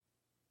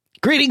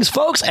Greetings,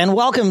 folks, and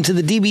welcome to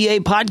the DBA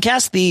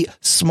podcast, the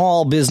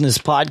Small Business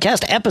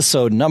Podcast,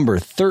 episode number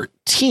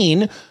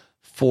 13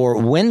 for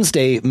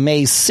Wednesday,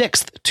 May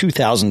 6th,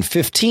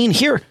 2015,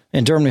 here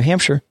in Durham, New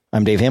Hampshire.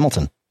 I'm Dave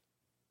Hamilton.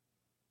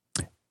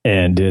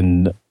 And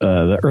in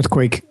the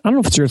earthquake, I don't know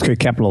if it's the earthquake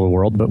capital of the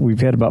world, but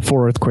we've had about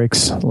 4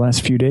 earthquakes the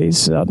last few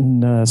days out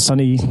in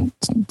sunny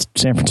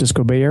San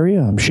Francisco Bay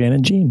Area. I'm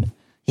Shannon Jean.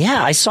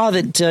 Yeah, I saw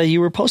that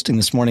you were posting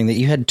this morning that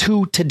you had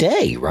 2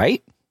 today,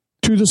 right?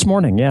 2 this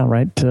morning, yeah,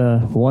 right.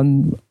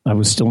 One, I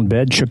was still in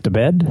bed, shook the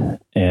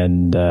bed,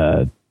 and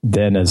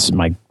then as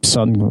my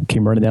son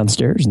came running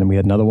downstairs, and then we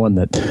had another one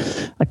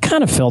that I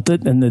kind of felt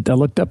it, and I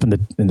looked up, and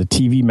the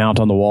TV mount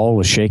on the wall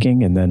was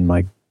shaking, and then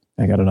I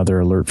got another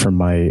alert from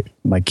my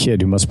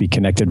kid, who must be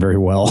connected very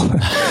well,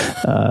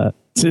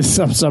 to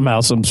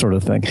somehow some sort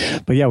of thing.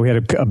 But yeah, we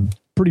had a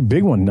pretty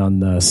big one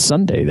on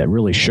Sunday that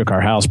really shook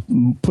our house,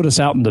 put us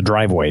out in the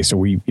driveway. So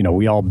we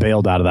all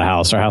bailed out of the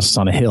house. Our house is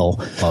on a hill,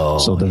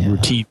 so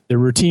the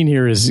routine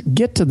here is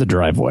get to the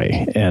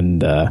driveway. And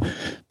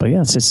but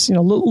yeah, it's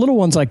little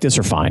ones like this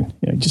are fine.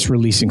 Just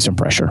releasing some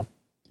pressure.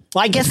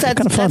 Well, I guess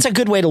that's a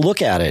good way to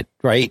look at it,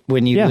 right?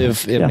 When you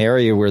live in an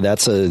area where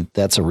that's a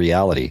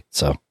reality.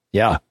 So.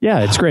 Yeah,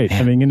 it's great.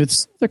 Man. I mean,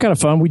 and they're kind of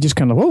fun. We just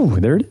kind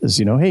of, there it is.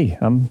 Hey,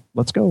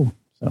 let's go.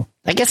 So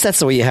I guess that's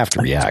the way you have to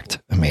react.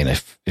 I mean,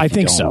 if I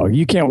think so,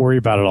 you can't worry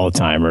about it all the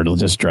time, or it'll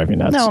just drive you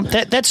nuts. No,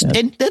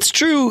 that's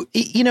true.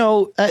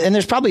 And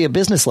there's probably a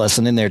business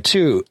lesson in there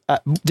too.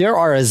 There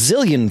are a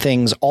zillion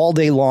things all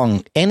day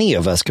long any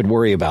of us could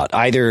worry about,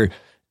 either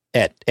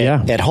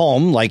at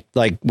home, like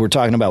we're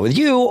talking about with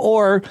you,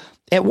 or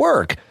at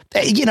work.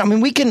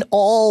 We can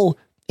all,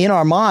 in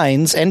our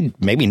minds, and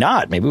maybe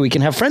not, maybe we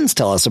can have friends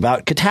tell us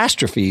about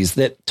catastrophes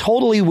that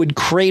totally would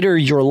crater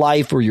your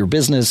life or your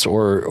business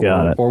or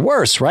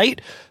worse,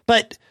 right?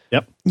 But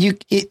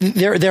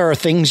there are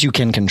things you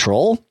can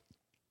control,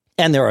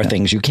 and there are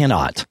things you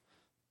cannot.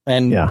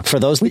 And for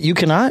those that you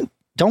cannot,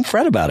 don't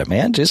fret about it,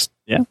 man. Just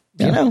if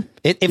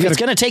it's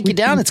going to take you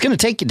down, it's going to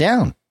take you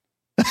down.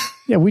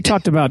 Yeah, we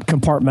talked about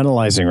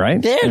compartmentalizing,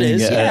 right? There it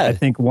is. Yeah, I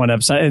think one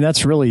episode, and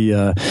that's really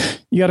you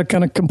got to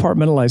kind of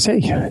compartmentalize. Hey,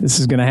 this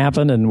is going to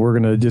happen, and we're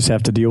going to just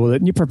have to deal with it.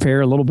 And you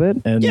prepare a little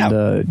bit, and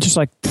just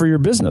like for your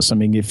business. I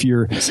mean, if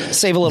you're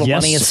save a little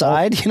money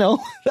aside,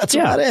 that's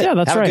about it. Yeah,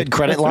 that's have right. a good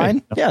credit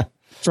line. Right. Yeah,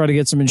 try to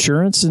get some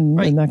insurance and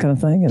that kind of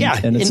thing.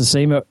 And it's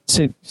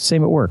the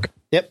same at work.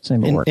 Yep.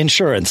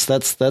 Insurance.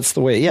 That's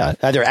the way. Yeah.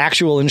 Either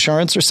actual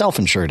insurance or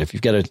self-insured. If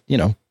you've got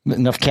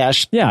enough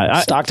cash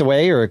stocked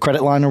away, or a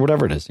credit line or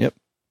whatever it is. Yep.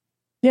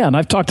 Yeah. And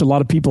I've talked to a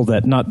lot of people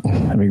that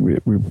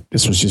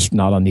this was just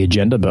not on the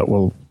agenda, but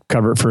we'll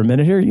cover it for a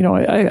minute here.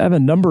 I have a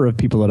number of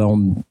people that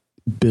own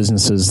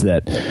businesses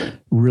that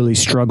really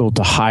struggle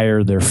to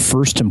hire their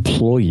first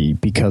employee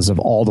because of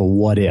all the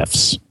what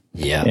ifs.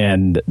 Yeah.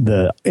 And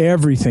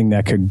everything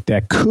that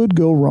could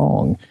go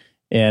wrong.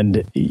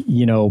 And,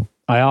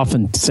 I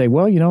often say,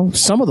 well,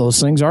 some of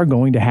those things are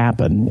going to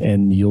happen,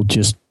 and you'll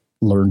just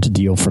learn to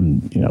deal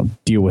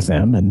with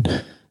them,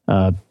 and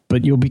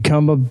but you'll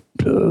become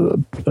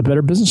a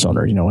better business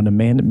owner, and to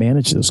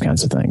manage those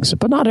kinds of things.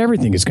 But not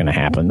everything is going to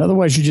happen.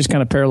 Otherwise, you're just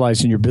kind of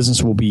paralyzed, and your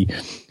business will be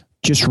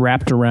just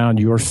wrapped around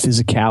your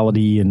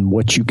physicality and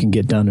what you can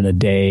get done in a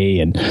day,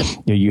 and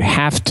you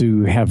have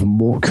to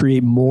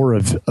create more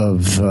of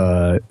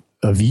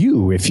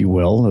you, if you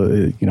will,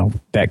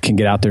 that can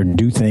get out there and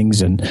do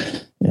things and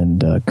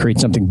create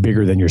something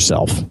bigger than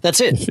yourself.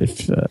 That's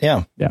it.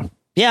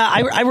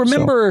 I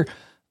remember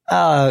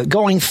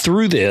going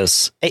through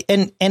this,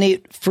 and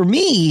it, for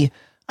me,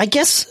 I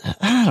guess,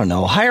 I don't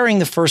know, hiring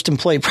the first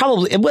employee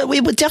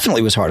it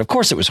definitely was hard. Of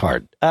course it was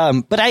hard.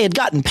 But I had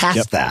gotten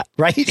past that,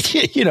 right?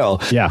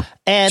 Yeah.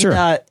 And,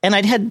 sure. And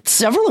I'd had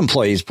several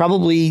employees,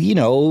 probably,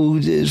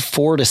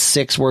 4 to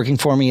 6 working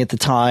for me at the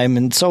time.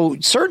 And so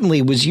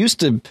certainly was used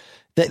to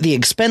the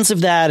expense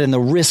of that and the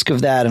risk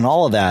of that and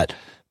all of that.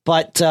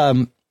 But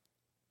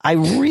I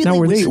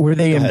really were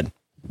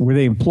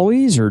they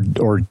employees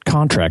or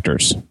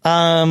contractors?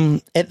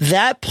 At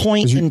that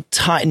point in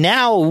time,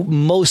 now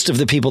most of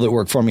the people that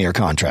work for me are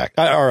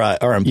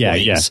are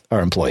employees.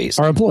 Are employees.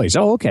 Are employees.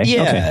 Oh, okay.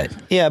 Yeah, okay.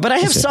 Yeah. But I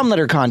have some that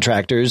are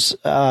contractors.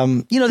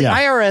 The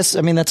IRS.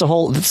 I mean, that's a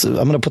whole. I'm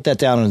going to put that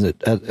down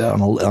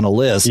on a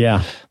list.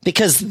 Yeah.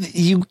 Because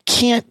you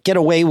can't get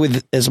away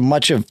with as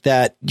much of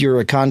that you're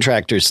a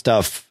contractor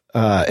stuff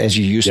as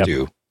you used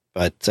to.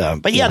 But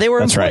they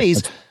were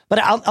employees. Right. But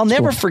I'll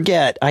never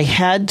forget, I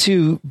had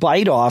to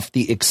bite off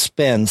the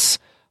expense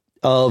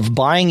of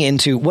buying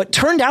into what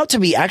turned out to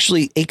be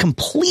actually a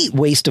complete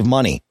waste of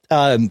money.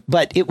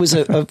 But it was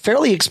a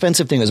fairly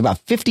expensive thing. It was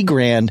about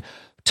 $50,000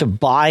 to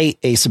buy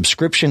a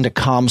subscription to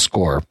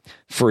ComScore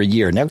for a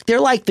year. Now, they're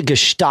like the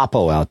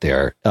Gestapo out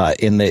there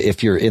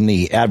if you're in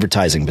the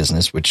advertising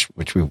business, which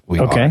we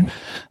are.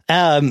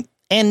 And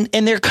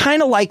they're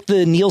kind of like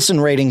the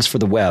Nielsen ratings for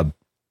the web.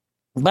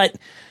 But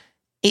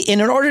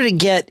in order to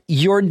get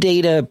your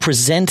data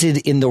presented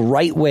in the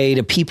right way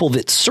to people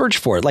that search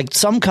for it, like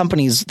some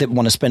companies that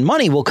want to spend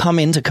money will come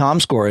into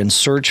ComScore and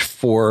search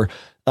for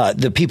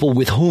the people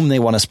with whom they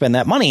want to spend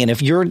that money. And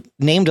if your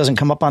name doesn't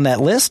come up on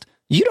that list,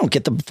 you don't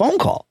get the phone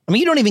call. I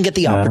mean, you don't even get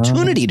the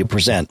opportunity to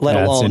present, let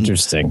alone. That's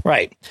interesting.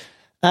 Right.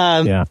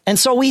 And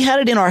so we had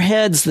it in our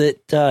heads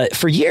that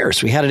for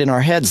years,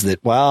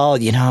 well,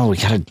 we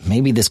got to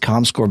maybe this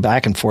ComScore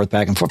back and forth.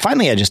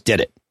 Finally, I just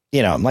did it.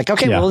 I'm like,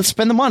 okay, well, let's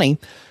spend the money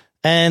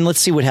and let's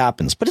see what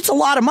happens. But it's a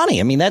lot of money.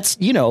 I mean, that's,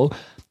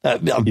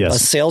 a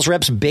sales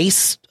rep's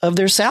base of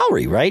their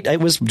salary, right? It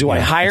was, do I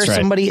hire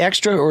somebody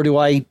extra or do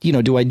I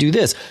do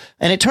this?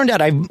 And it turned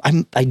out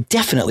I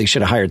definitely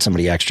should have hired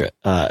somebody extra.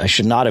 I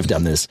should not have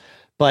done this.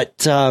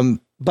 But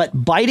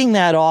biting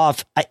that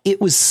off,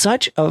 it was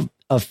such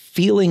a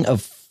feeling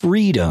of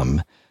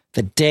freedom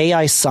the day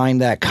I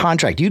signed that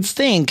contract. You'd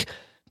think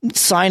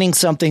signing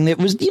something that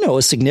was,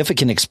 a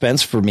significant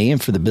expense for me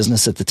and for the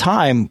business at the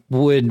time I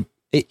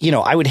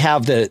would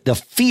have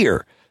the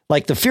fear.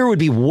 Like the fear would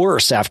be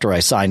worse after I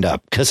signed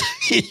up because,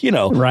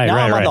 now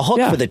I'm on the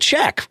hook for the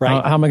check,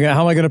 right? How am I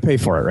going to pay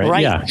for it,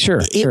 right? Yeah,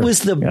 sure. It was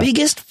the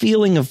biggest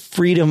feeling of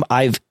freedom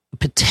I've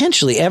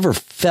potentially ever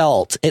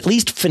felt, at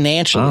least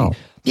financially. Oh.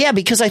 Yeah,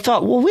 because I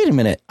thought, well, wait a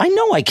minute. I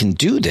know I can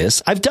do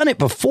this. I've done it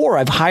before.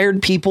 I've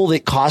hired people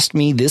that cost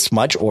me this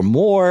much or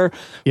more,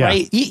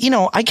 right?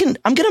 I'm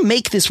going to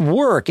make this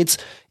work. It's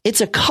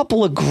a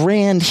couple of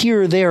grand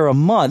here or there a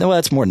month. Well,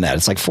 that's more than that.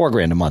 It's like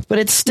 $4,000 a month, but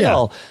it's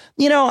still,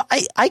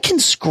 I can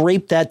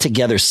scrape that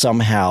together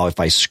somehow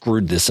if I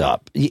screwed this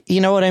up.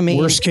 You know what I mean?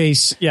 Worst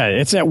case. Yeah.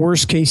 It's that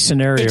worst case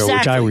scenario,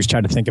 which I always try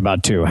to think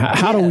about too.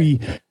 How do we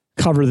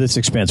cover this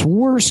expense?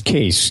 Worst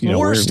case,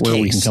 where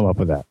we can come up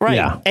with that. Right.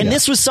 Yeah. And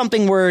this was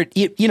something where,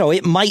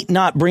 it might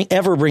not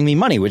ever bring me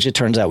money, which it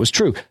turns out was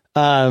true.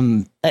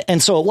 And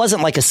so it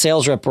wasn't like a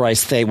sales rep where I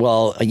say,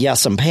 well,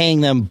 yes, I'm paying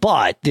them,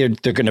 but they're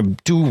going to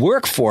do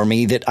work for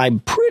me that I'm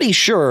pretty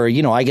sure,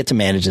 I get to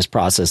manage this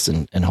process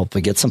and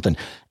hopefully get something.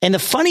 And the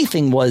funny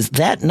thing was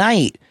that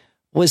night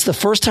was the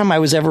first time I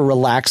was ever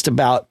relaxed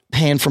about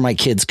paying for my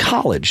kids'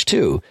 college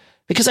too,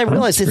 because I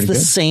realized it's the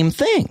same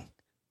thing.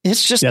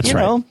 It's just,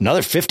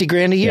 another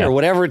 $50,000 a year, or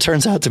whatever it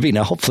turns out to be.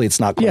 Now, hopefully it's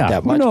not quite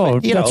that much. No,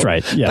 but, that's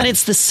right. Yeah. But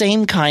it's the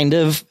same kind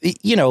of,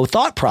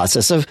 thought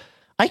process of,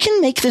 I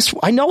can make this.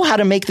 I know how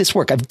to make this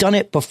work. I've done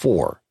it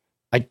before.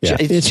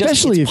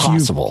 Especially if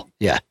possible.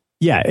 Yeah.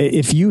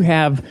 If you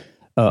have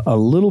a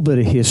little bit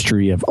of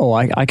history of,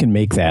 I can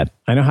make that.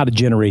 I know how to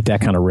generate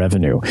that kind of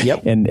revenue.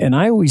 Yep. And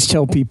I always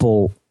tell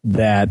people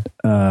that,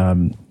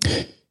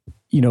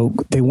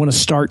 they want to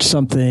start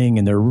something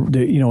and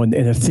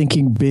they're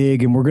thinking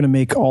big and we're going to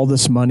make all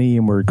this money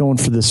and we're going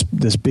for this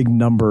big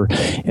number.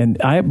 And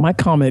my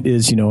comment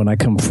is, and I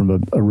come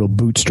from a real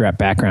bootstrap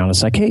background.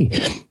 It's like, hey,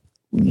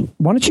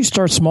 why don't you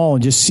start small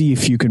and just see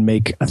if you can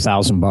make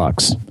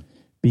 $1,000?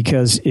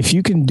 Because if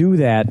you can do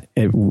that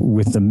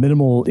with the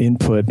minimal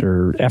input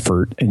or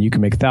effort and you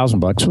can make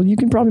 $1,000, well, you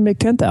can probably make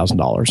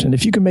 $10,000. And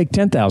if you can make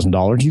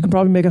 $10,000, you can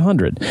probably make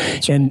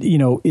 $100. And,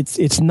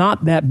 it's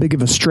not that big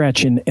of a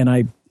stretch.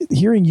 And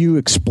hearing you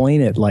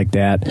explain it like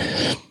that,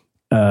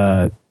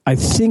 I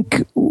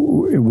think,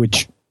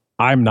 which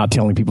I'm not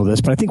telling people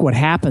this, but I think what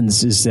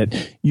happens is that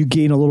you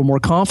gain a little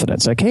more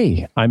confidence. Like,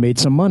 hey, I made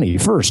some money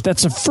first.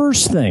 That's the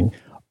first thing.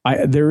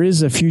 There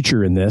is a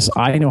future in this.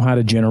 I know how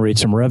to generate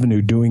some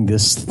revenue doing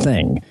this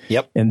thing.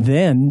 Yep. And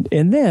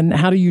then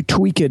how do you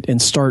tweak it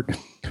and start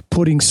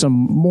putting some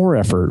more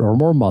effort or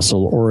more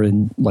muscle or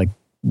in like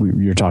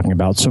you're talking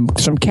about some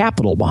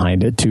capital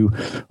behind it to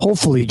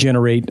hopefully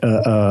generate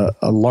a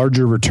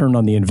larger return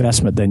on the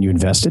investment than you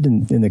invested.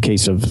 In the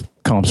case of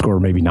ComScore,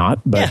 maybe not,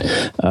 but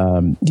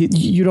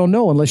you don't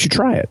know unless you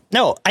try it.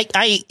 No,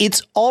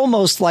 it's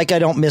almost like I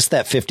don't miss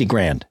that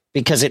 $50,000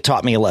 because it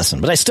taught me a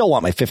lesson, but I still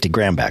want my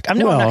 $50,000 back. I'm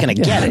not going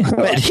to get it.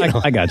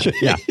 But, I got you.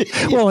 Yeah.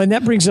 Well, and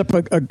that brings up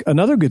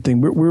another good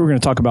thing. We were going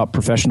to talk about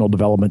professional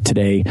development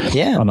today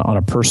on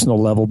a personal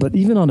level, but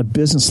even on a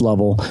business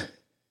level,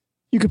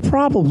 you could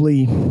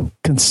probably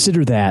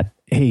consider that,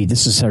 hey,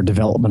 this is our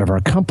development of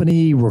our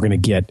company. We're going to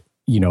get,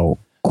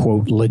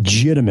 quote,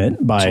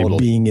 legitimate by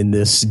being in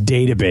this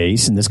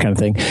database and this kind of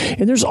thing.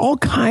 And there's all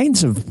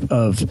kinds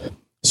of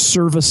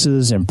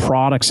services and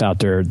products out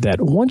there that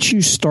once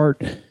you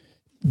start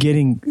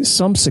getting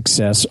some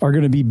success are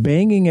going to be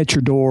banging at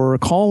your door,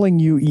 calling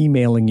you,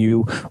 emailing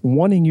you,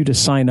 wanting you to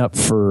sign up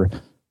for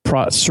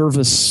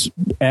service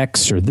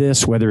X or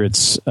this, whether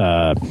it's,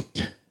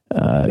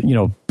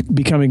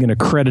 becoming an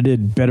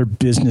accredited Better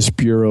Business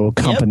Bureau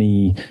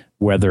company,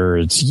 whether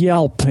it's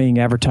Yelp paying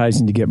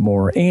advertising to get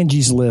more,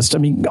 Angie's List. I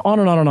mean, on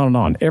and on and on and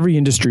on. Every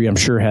industry, I'm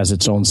sure, has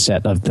its own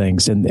set of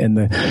things. And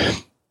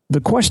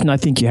the question I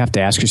think you have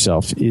to ask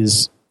yourself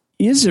is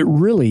it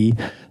really,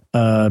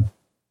 what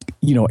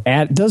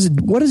does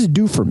it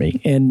do for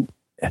me? And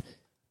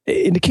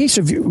in the case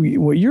of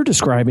what you're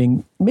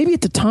describing, maybe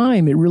at the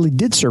time it really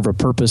did serve a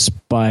purpose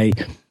by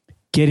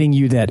getting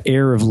you that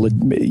air of,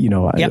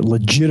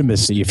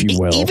 legitimacy, if you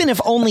will. Even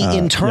if only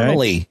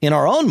internally in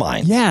our own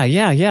mind.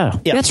 Yeah.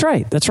 That's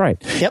right.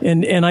 Yep.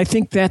 And I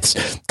think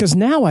that's because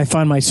now I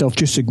find myself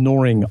just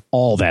ignoring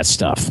all that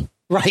stuff.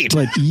 Right.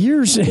 But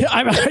years,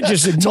 I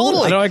just ignore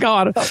totally. it. I'm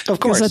like, oh, of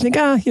course. I think,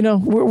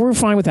 we're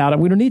fine without it.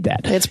 We don't need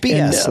that. It's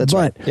BS. That's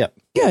right. Yeah.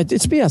 Yeah,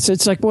 it's BS.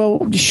 It's like,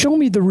 well, show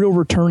me the real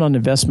return on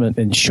investment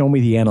and show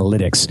me the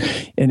analytics.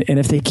 And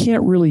if they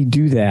can't really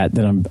do that,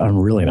 then I'm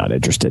really not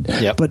interested.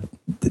 Yep. But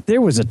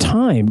there was a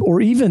time,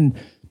 or even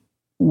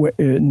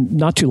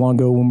not too long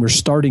ago, when we're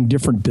starting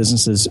different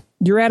businesses,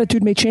 your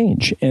attitude may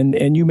change,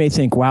 and you may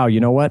think, wow, you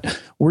know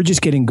what? We're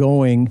just getting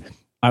going.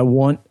 I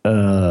want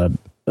to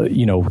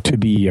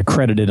be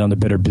accredited on the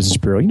Better Business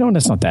Bureau. And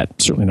that's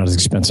certainly not as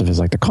expensive as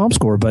like the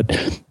ComScore,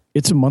 but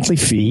it's a monthly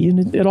fee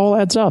and it all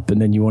adds up.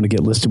 And then you want to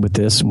get listed with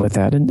this and with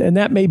that. And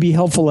that may be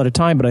helpful at a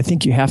time, but I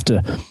think you have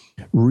to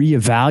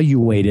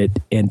reevaluate it,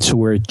 and to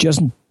where it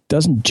just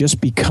doesn't just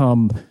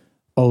become,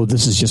 oh,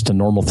 this is just a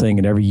normal thing.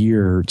 And every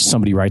year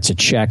somebody writes a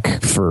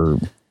check for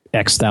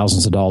X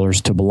thousands of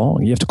dollars to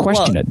belong. You have to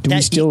question it. Do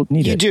we still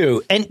need it? You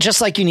do. And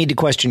just like you need to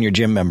question your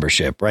gym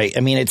membership, right? I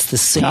mean, it's the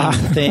same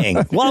thing.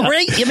 Well,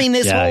 right. I mean,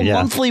 this whole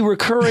monthly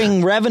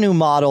recurring revenue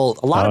model,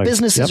 a lot of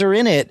businesses are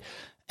in it,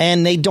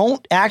 and they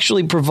don't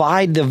actually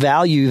provide the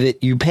value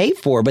that you pay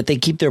for, but they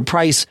keep their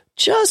price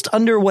just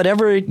under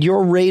whatever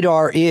your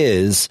radar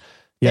is.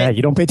 Yeah.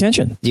 You don't pay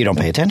attention. You don't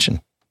pay attention.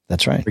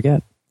 That's right.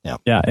 Forget. Yeah.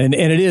 Yeah. And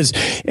it is.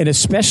 And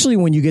especially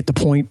when you get the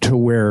point to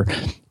where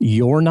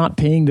you're not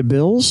paying the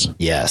bills.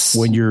 Yes.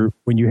 When you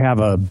have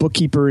a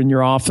bookkeeper in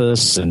your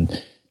office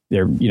and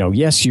they're,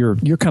 yes, you're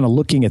kind of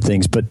looking at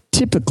things, but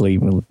typically,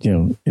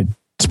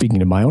 speaking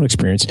to my own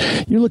experience,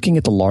 you're looking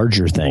at the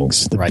larger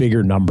things, the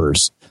bigger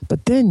numbers.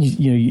 But then,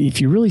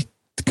 if you really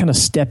kind of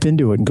step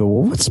into it and go,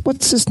 well,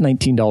 what's this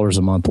 $19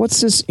 a month? What's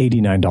this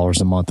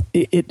 $89 a month?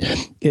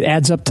 It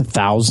adds up to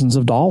thousands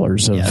of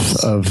dollars we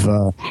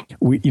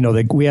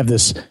have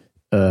this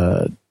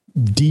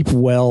deep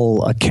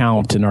well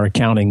account in our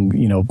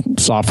accounting,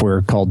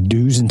 software called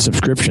dues and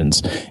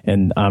subscriptions.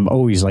 And I'm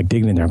always like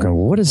digging in there and going,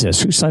 well, what is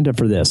this? Who signed up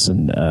for this?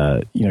 And,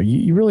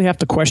 you really have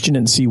to question it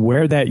and see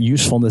where that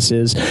usefulness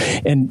is,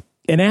 and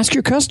ask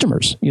your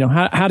customers,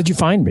 how did you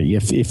find me?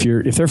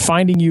 If they're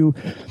finding you,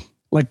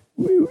 like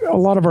a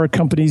lot of our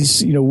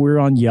companies, we're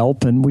on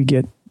Yelp and we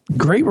get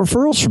great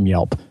referrals from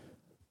Yelp,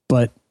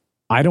 but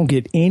I don't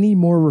get any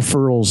more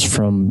referrals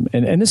from,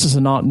 and this is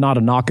not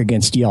a knock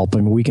against Yelp. I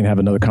mean, we can have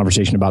another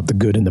conversation about the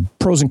good and the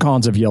pros and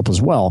cons of Yelp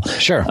as well.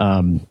 Sure.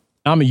 I'm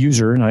a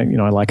user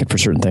and I like it for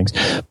certain things,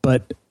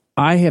 but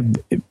I have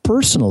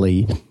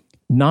personally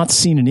not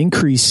seen an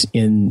increase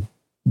in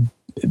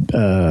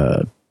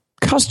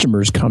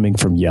customers coming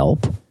from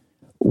Yelp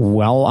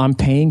while I'm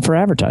paying for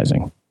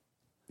advertising.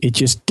 It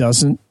just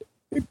doesn't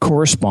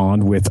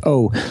correspond with,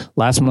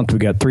 last month we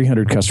got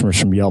 300 customers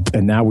from Yelp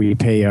and now we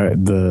pay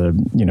the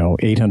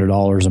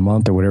 $800 a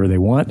month or whatever they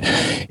want,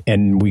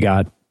 and we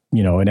got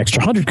an extra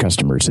 100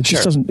 customers. It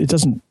just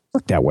doesn't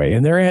work that way.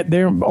 And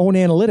their own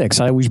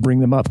analytics, I always bring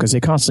them up because they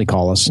constantly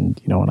call us,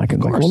 and I can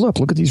go, well,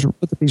 look at these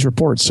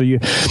reports. So you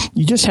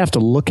just have to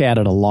look at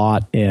it a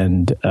lot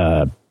and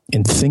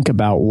think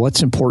about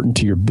what's important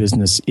to your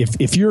business.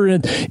 If you're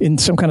in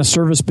some kind of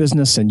service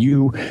business and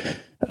you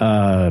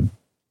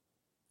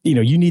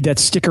need that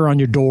sticker on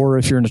your door,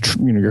 if you're in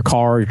your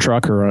car, or your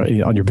truck, or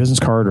on your business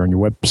card or on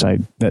your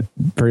website, that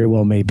very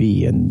well may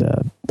be. And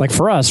like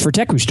for us, for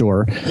Tech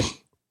Restore,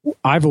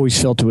 I've always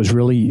felt it was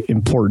really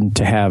important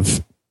to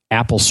have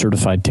Apple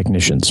certified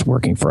technicians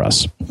working for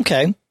us.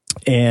 Okay.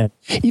 And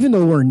even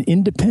though we're an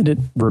independent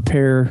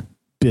repair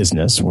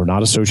business, we're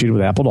not associated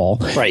with Apple at all.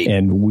 Right.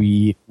 And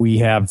we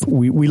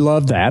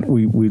love that.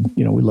 We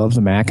love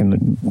the Mac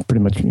and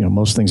pretty much,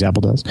 most things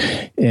Apple does,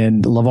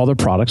 and love all their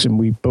products.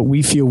 But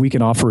we feel we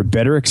can offer a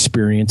better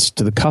experience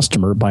to the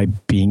customer by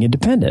being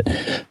independent.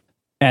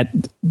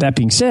 That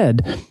being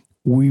said,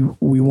 we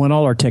want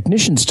all our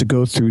technicians to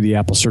go through the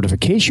Apple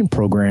certification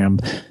program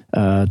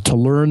to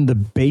learn the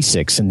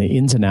basics and the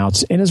ins and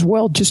outs, and as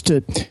well just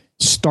to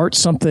start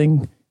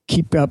something,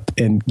 keep up,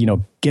 and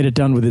get it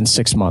done within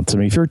 6 months. I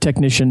mean, if you're a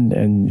technician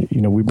and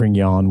we bring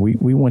you on,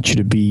 we want you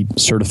to be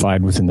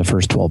certified within the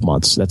first 12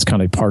 months. That's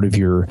kind of part of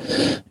your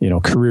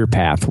career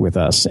path with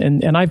us,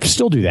 and I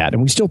still do that,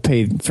 and we still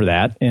pay for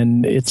that,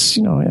 and it's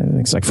I think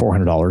it's like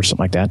 $400,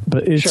 something like that.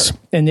 But it's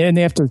and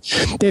they have to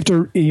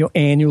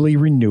annually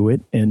renew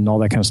it and all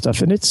that kind of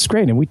stuff, and it's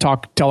great. And we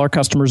tell our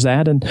customers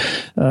that, and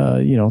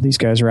these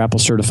guys are Apple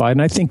certified,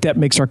 and I think that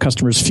makes our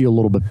customers feel a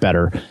little bit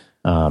better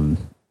about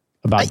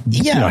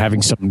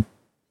having some.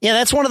 Yeah,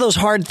 that's one of those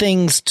hard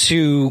things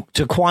to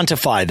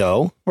quantify,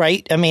 though,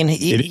 right? I mean,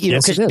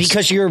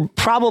 because you're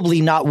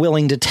probably not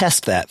willing to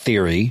test that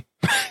theory,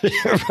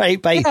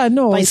 right? By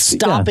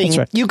stopping,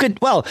 right. You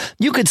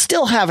could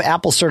still have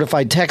Apple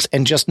certified techs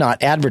and just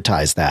not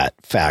advertise that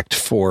fact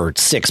for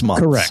 6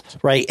 months, correct?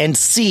 Right, and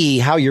see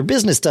how your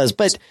business does,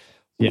 but.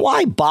 Yeah.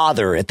 Why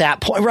bother at that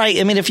point, right?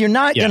 I mean, if you're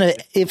not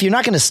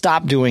gonna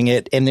stop doing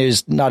it, and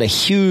there's not a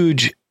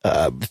huge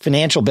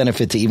financial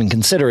benefit to even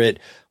consider it,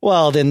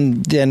 well,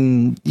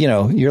 then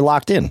you're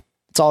locked in.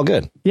 It's all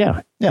good.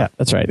 Yeah,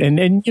 that's right.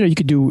 And you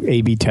could do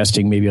A/B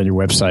testing maybe on your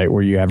website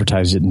where you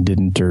advertised it and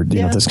didn't, or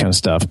know, this kind of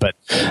stuff. But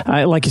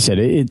like you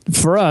said,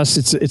 for us,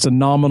 it's a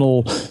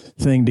nominal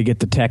thing to get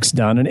the text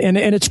done, and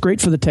it's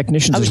great for the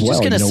technicians as well. I was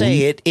just going to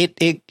say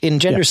it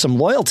engenders some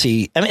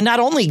loyalty. I mean, not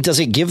only does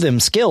it give them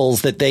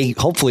skills that they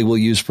hopefully will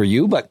use for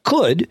you, but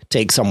could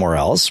take somewhere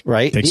else,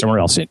 right? Take somewhere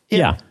else. It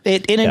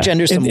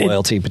engenders some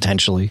loyalty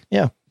potentially.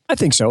 Yeah, I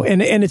think so,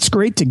 and it's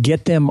great to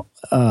get them.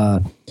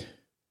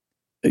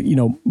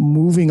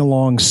 Moving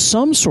along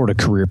some sort of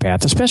career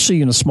path,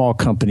 especially in a small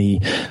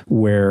company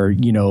where,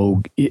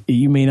 you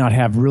may not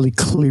have really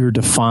clear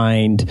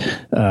defined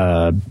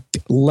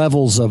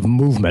levels of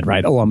movement,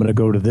 right? Oh, I'm going to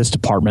go to this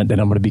department, then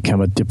I'm going to become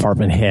a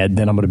department head,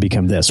 then I'm going to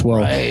become this.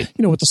 Well,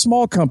 with a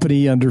small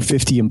company under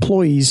 50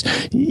 employees,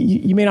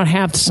 you may not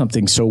have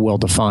something so well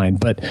defined,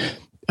 but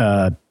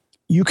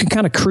you can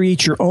kind of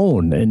create your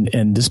own,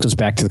 and this goes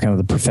back to the kind of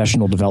the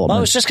professional development. Well,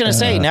 I was just going to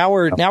say, now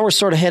we're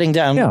sort of heading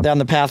down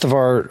the path of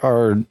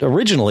our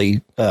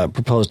originally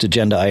proposed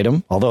agenda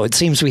item. Although it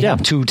seems we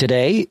have two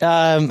today,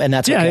 and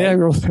that's okay.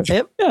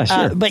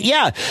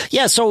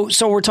 Sure.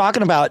 So we're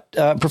talking about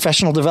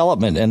professional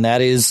development, and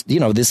that is,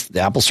 this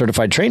Apple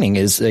certified training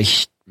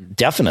is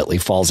definitely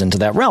falls into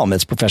that realm.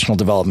 It's professional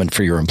development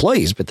for your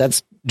employees, but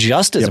that's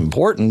just as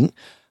important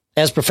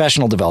as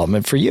professional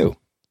development for you.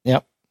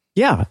 Yep.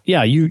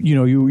 Yeah.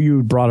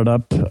 You brought it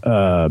up,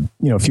 a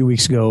few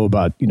weeks ago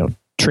about,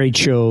 trade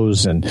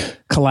shows and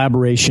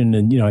collaboration.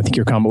 And, I think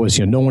your comment was,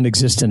 no one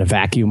exists in a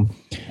vacuum.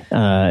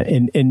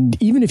 And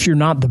even if you're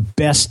not the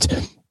best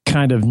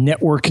kind of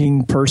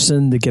networking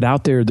person to get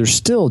out there, there's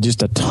still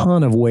just a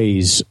ton of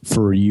ways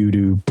for you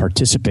to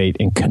participate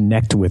and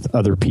connect with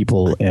other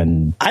people.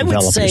 And I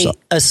would say,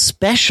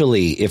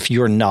 especially if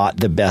you're not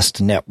the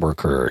best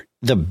networker,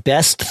 the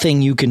best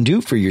thing you can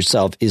do for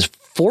yourself is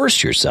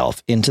force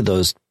yourself into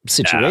those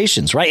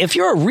situations, right? If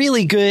you're a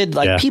really good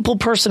people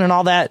person and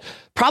all that,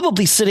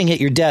 probably sitting at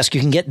your desk,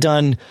 you can get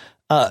done,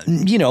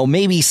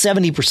 maybe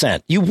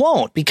 70%. You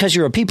won't, because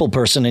you're a people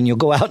person and you'll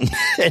go out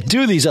and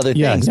do these other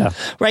things,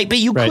 right? But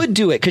you could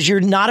do it because you're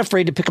not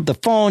afraid to pick up the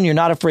phone. You're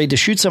not afraid to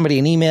shoot somebody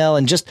an email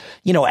and just,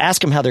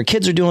 ask them how their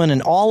kids are doing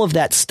and all of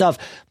that stuff.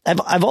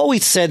 I've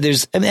always said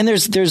there's many,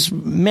 there's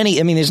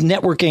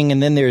networking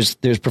and then there's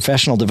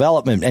professional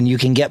development, and you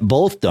can get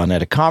both done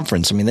at a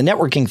conference. The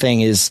networking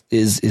thing is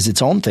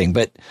its own thing,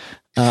 but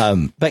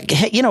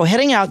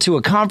heading out to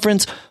a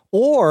conference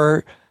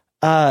or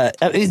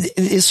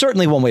is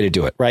certainly one way to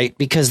do it, right?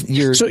 Because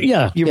you're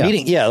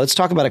meeting. Yeah, let's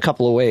talk about a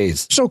couple of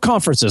ways. So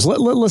conferences,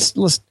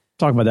 let's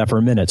talk about that for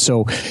a minute.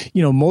 So,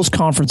 most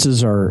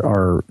conferences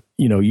are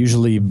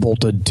usually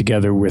bolted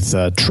together with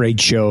a trade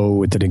show,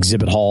 with an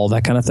exhibit hall,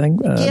 that kind of thing.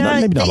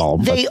 Maybe not all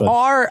of them. They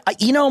are.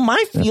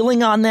 My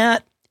feeling on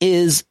that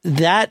is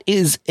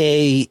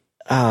a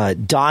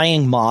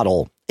dying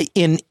model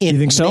in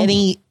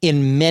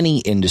many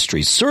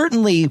industries.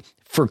 Certainly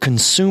for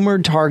consumer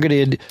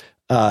targeted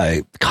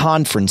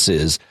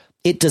conferences,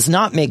 it does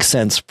not make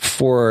sense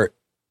for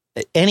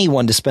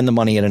anyone to spend the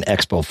money at an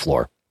expo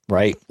floor,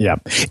 right? Yeah.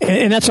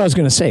 And that's what I was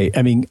going to say.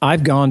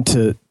 I've gone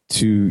to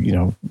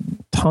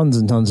tons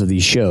and tons of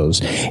these shows,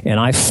 and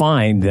I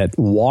find that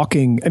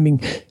walking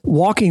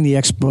the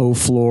expo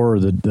floor or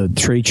the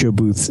trade show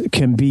booth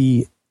can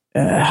be,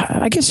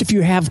 I guess if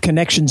you have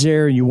connections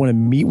there and you want to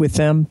meet with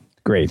them,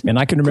 great. And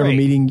I can remember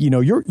meeting,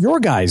 your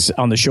guys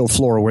on the show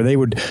floor where they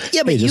would,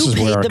 but this is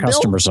where our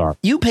customers are.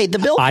 You paid the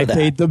bill for that. I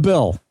paid the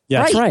bill.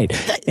 Yeah, right.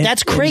 That's right.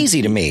 That's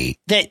crazy to me.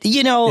 That,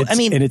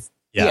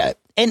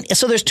 And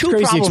so there's two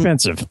problems. Crazy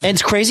expensive. And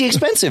it's crazy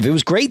expensive. It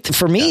was great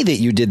for me that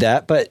you did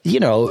that, but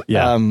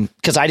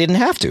because I didn't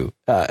have to.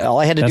 All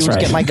I had to do was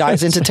get my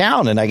guys into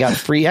town, and I got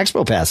free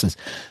expo passes.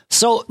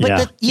 So,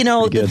 but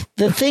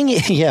the thing,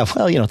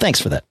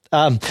 thanks for that.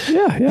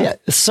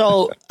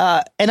 So,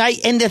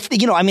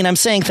 I'm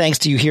saying thanks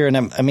to you here, and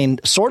I'm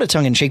sort of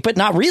tongue in cheek, but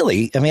not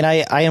really.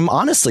 I am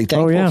honestly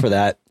thankful for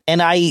that.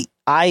 And I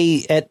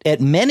at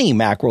many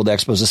Macworld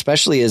expos,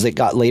 especially as it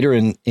got later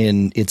in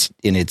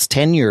its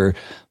tenure,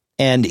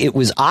 and it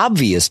was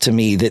obvious to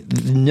me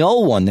that no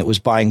one that was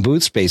buying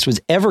booth space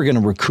was ever going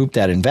to recoup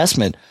that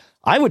investment,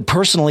 I would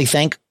personally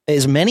thank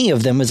as many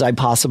of them as I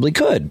possibly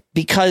could,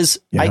 because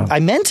I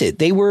meant it.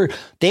 They were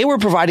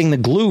providing the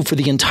glue for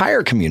the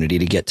entire community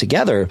to get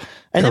together.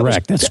 And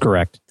that's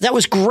correct. That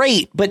was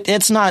great, but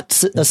it's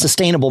not a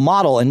sustainable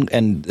model,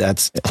 and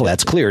that's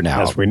clear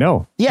now. As we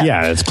know.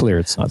 Yeah, it's clear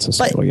it's not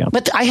sustainable.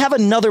 But I have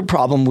another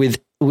problem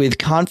with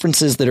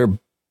conferences that are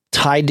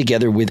tied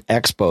together with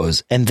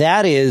expos, and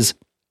that is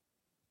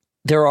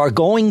there are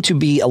going to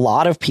be a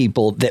lot of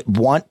people that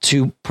want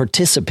to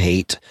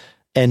participate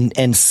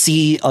and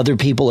see other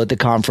people at the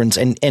conference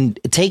and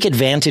take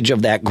advantage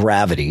of that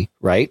gravity,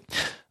 right?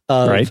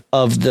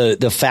 Of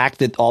the fact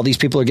that all these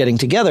people are getting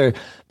together.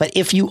 But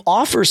if you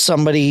offer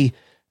somebody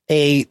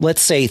a,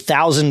 let's say,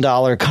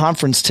 $1,000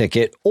 conference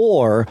ticket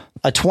or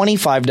a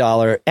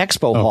 $25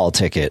 expo hall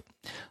ticket,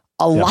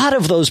 a lot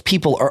of those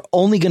people are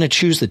only going to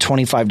choose the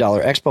 $25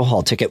 expo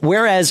hall ticket.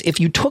 Whereas if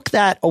you took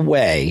that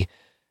away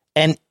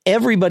and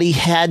everybody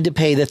had to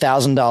pay the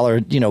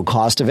 $1,000,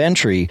 cost of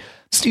entry,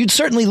 so you'd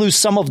certainly lose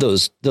some of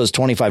those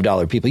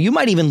 $25 people. You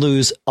might even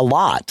lose a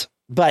lot,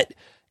 but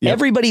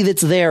everybody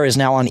that's there is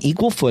now on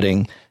equal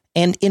footing.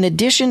 And in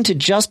addition to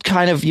just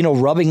kind of,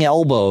 rubbing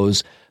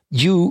elbows,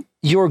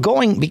 you're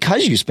going,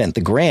 because you spent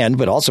the $1,000,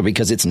 but also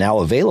because it's now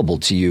available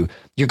to you,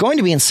 you're going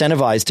to be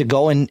incentivized to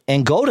go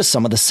and go to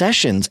some of the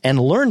sessions and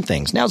learn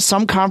things. Now,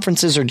 some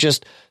conferences are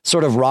just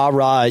sort of rah,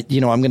 I'm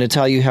going to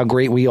tell you how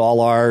great we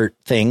all are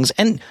things.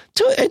 And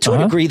to a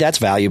degree, that's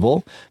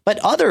valuable. But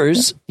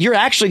others, you're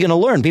actually going to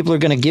learn. People are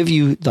going to give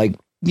you they're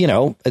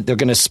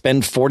going to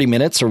spend 40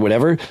 minutes or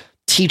whatever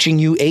teaching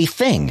you a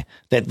thing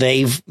that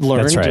they've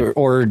learned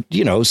or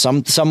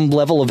some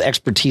level of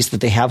expertise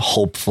that they have,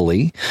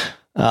 hopefully.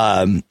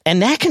 And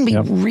that can be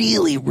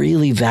really,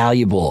 really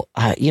valuable.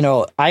 I've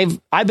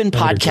been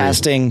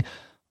podcasting.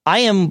 I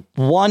am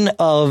one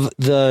of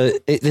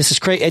this is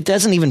crazy. It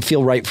doesn't even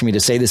feel right for me to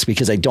say this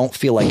because I don't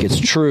feel like it's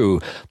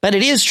true, but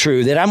it is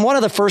true that I'm one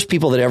of the first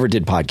people that ever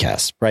did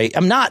podcasts, right?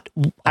 I'm not,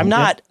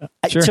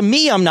 sure. To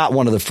me, I'm not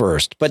one of the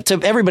first, but to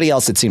everybody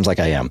else, it seems like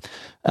I am.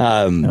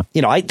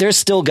 There's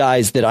still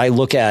guys that I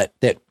look at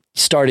that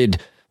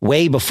started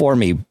way before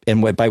me.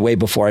 And by way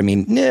before, I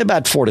mean,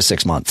 about 4 to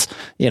 6 months,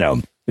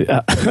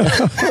 Yeah.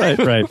 right.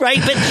 Right.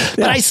 But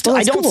I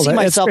don't see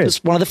myself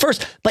as one of the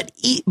first. But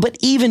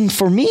even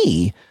for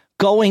me,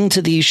 going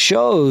to these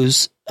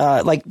shows,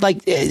 like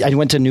I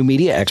went to New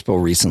Media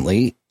Expo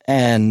recently,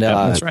 and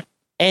that's right.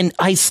 And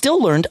I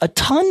still learned a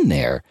ton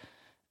there,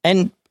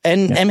 and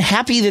am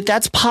happy that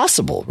that's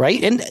possible.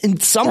 Right.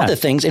 And some of the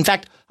things, in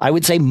fact, I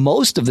would say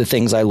most of the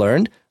things I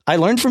learned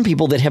from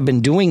people that have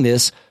been doing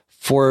this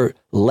for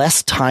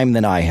less time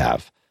than I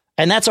have.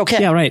 And that's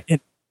okay. Yeah. Right.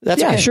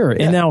 That's okay. Sure.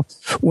 Yeah. And now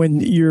when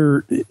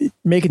you're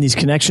making these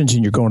connections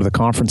and you're going to the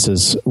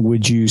conferences,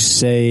 would you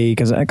say,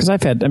 because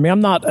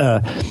I'm not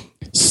a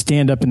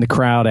stand up in the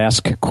crowd,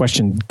 ask a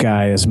question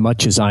guy as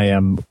much as I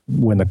am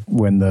when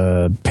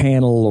the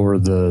panel or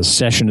the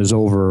session is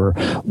over,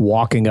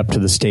 walking up to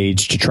the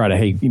stage to try to,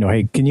 hey,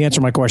 can you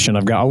answer my question?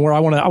 I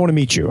want to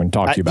meet you and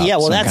talk to you about. Yeah.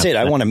 Well, that's it.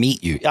 I want to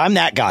meet you. I'm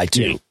that guy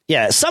too.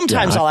 Yeah.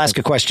 Sometimes I'll ask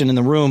a question in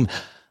the room.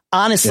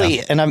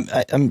 Honestly, and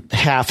I'm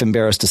half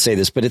embarrassed to say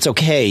this, but it's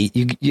okay.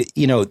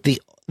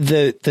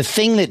 The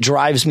thing that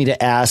drives me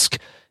to ask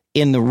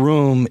in the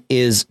room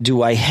is,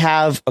 do I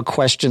have a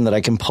question that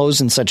I can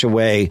pose in such a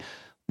way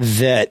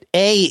that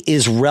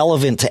is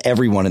relevant to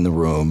everyone in the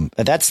room?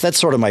 That's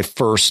sort of my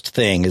first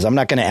thing. Is I'm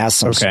not going to ask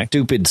some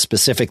stupid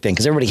specific thing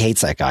because everybody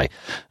hates that guy.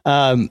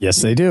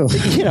 Yes, they do.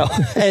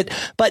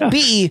 But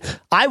B,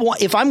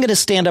 if I'm going to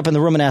stand up in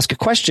the room and ask a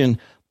question,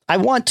 I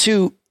want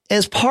to,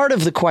 as part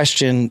of the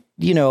question,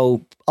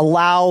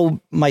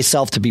 allow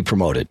myself to be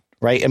promoted,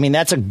 right? I mean,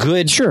 that's a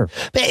good, sure.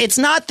 But it's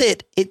not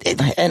that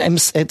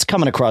it's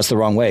coming across the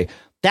wrong way.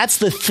 That's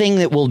the thing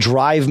that will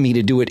drive me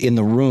to do it in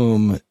the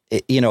room,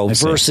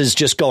 versus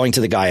just going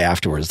to the guy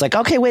afterwards. Like,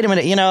 okay, wait a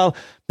minute.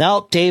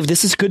 No, Dave,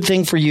 this is a good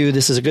thing for you.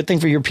 This is a good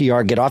thing for your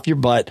PR. Get off your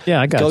butt.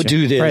 Yeah, I got you.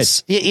 Do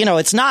this. Right.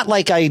 It's not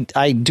like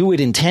I do it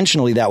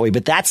intentionally that way,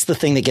 but that's the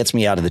thing that gets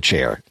me out of the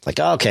chair. It's like,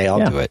 okay,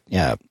 I'll do it.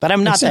 Yeah. But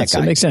I'm not that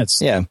guy. It makes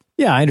sense. Yeah.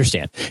 Yeah, I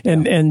understand.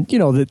 And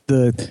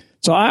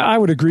so I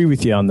would agree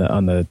with you on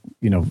the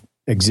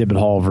exhibit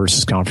hall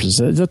versus conferences.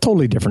 It's a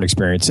totally different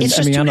experience. It's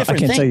just two different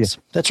things. Tell you.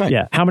 That's right.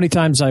 Yeah. How many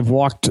times I've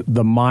walked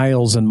the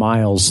miles and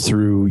miles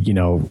through,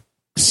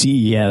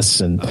 CES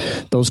and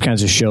those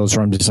kinds of shows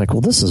where I'm just like,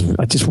 well,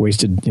 I just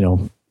wasted,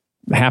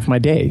 half my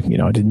day.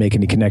 I didn't make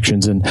any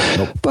connections.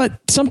 But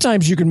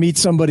sometimes you can meet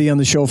somebody on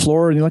the show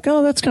floor and you're like,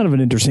 oh, that's kind of an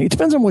interesting. It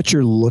depends on what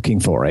you're looking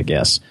for, I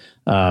guess.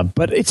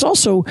 But it's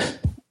also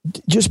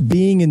just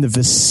being in the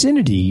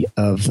vicinity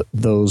of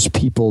those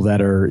people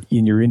that are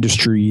in your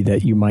industry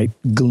that you might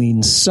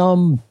glean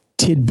some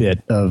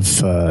tidbit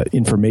of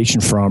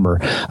information from, or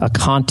a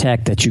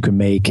contact that you can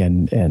make.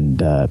 And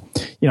I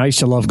used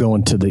to love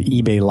going to the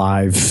eBay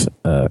Live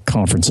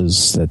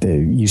conferences that they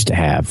used to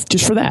have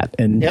just for that.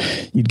 And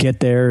you'd get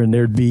there and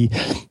there'd be,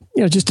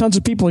 just tons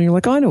of people, and you're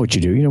like, oh, I know what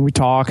you do. We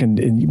talk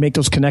and you make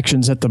those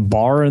connections at the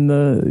bar and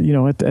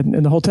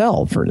in the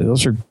hotel.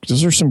 Those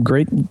are some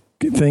great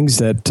things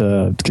that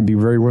can be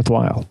very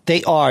worthwhile.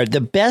 They are. The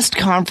best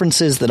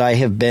conferences that I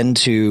have been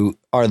to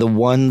are the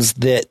ones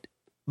that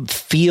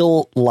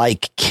feel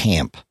like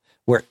camp,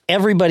 where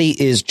everybody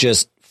is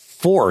just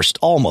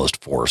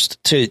almost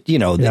forced to,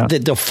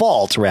 the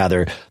default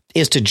rather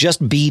is to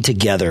just be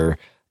together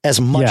as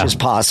much as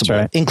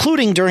possible,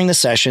 including during the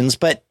sessions,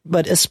 but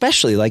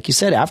especially, like you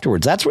said,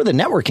 afterwards. That's where the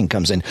networking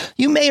comes in.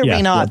 You may or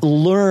may not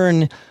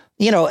learn,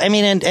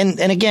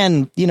 and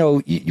again,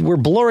 we're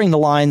blurring the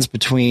lines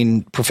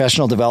between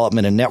professional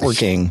development and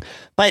networking,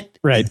 but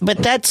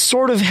that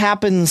sort of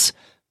happens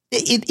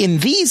in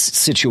these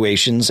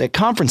situations at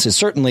conferences.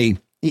 Certainly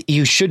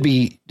you should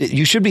be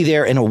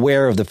there and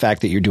aware of the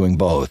fact that you're doing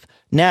both.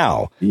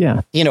 Now,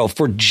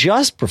 for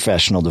just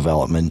professional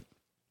development,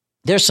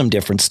 there's some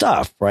different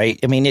stuff, right?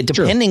 I mean,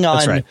 depending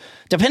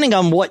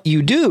on what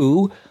you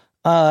do,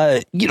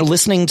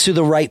 listening to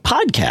the right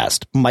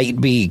podcast might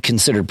be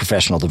considered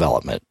professional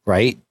development,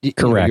 right?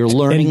 Correct. You're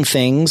learning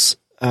things,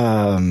 or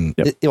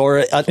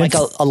like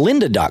a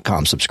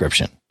lynda.com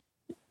subscription.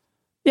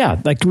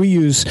 Yeah. Like we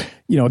use,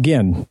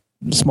 again,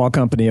 small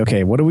company.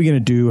 Okay. What are we going to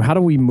do? How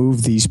do we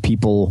move these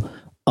people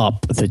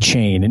up the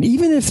chain? And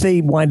even if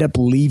they wind up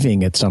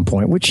leaving at some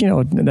point, which,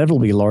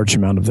 inevitably a large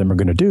amount of them are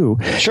going to do.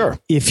 Sure.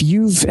 If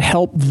you've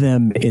helped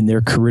them in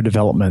their career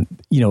development,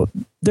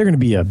 they're going to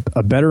be a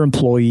better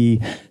employee,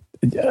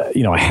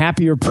 a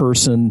happier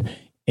person.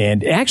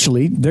 And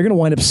actually, they're going to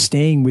wind up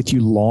staying with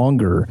you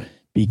longer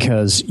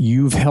because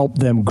you've helped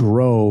them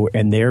grow.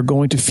 And they're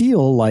going to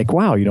feel like,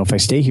 wow, if I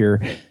stay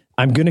here,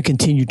 I'm going to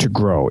continue to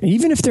grow,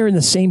 even if they're in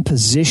the same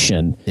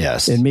position.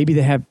 Yes. And maybe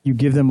you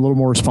give them a little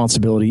more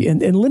responsibility.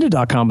 And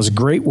lynda.com is a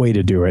great way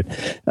to do it.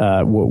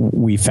 What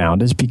we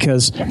found is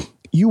because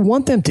you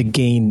want them to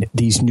gain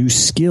these new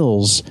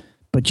skills,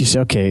 but you say,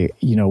 okay,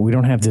 we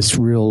don't have this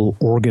real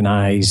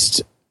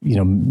organized,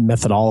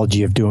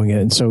 methodology of doing it.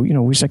 And so,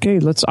 we say, okay,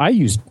 I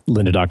use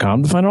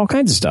lynda.com to find all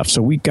kinds of stuff.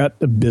 So we got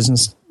a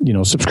business,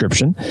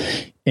 subscription,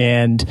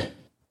 and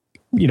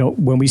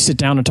when we sit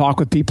down and talk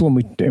with people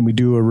and we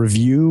do a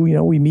review,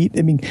 we meet,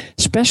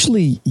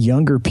 especially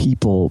younger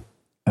people,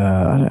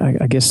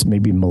 I guess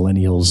maybe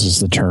millennials is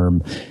the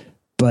term,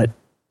 but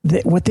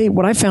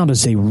what I found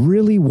is they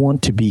really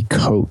want to be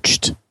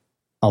coached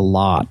a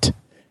lot,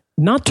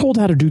 not told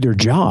how to do their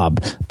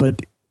job,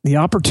 but the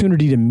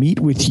opportunity to meet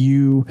with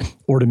you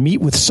or to meet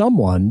with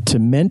someone to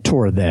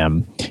mentor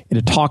them and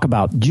to talk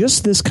about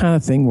just this kind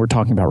of thing we're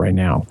talking about right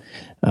now.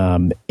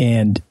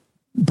 And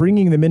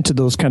bringing them into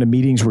those kind of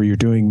meetings where you're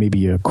doing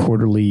maybe a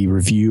quarterly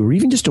review or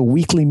even just a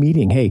weekly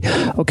meeting. Hey,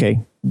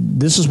 okay,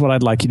 this is what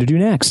I'd like you to do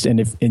next.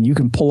 And you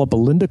can pull up a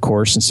Lynda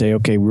course and say,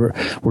 okay, we're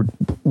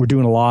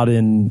doing a lot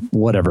in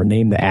whatever,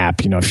 name the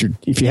app.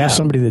 If you have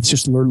somebody that's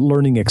just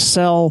learning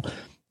Excel,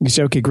 you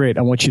say, okay, great.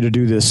 I want you to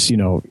do this,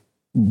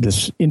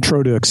 this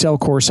intro to Excel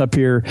course up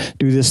here,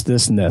 do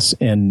this, and this,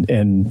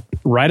 and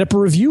write up a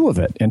review of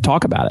it and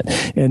talk about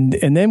it.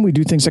 And then we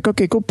do things like,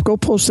 okay, go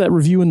post that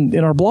review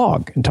in our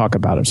blog and talk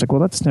about it. It's like, well,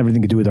 that's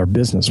everything to do with our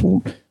business.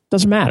 Well, it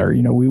doesn't matter.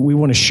 We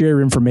want to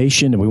share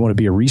information and we want to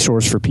be a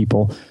resource for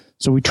people.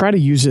 So we try to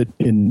use it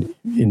in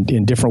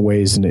different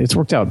ways, and it's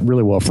worked out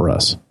really well for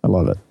us. I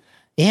love it.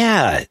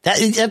 Yeah,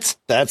 that's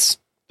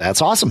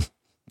awesome.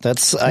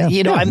 That's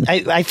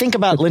I think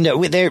about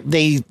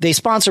Lynda. They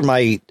sponsor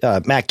my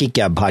Mac Geek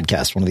Gab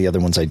podcast, one of the other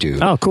ones I do.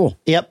 Oh, cool.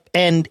 Yep.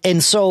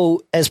 And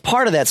so as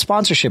part of that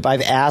sponsorship,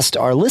 I've asked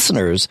our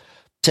listeners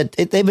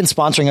they've been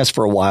sponsoring us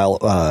for a while.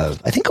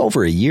 I think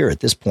over a year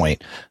at this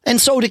point. And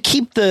so to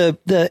keep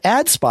the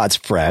ad spots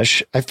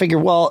fresh, I figure,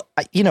 well,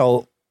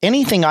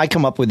 anything I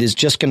come up with is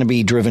just going to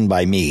be driven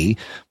by me.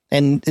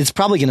 And it's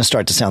probably going to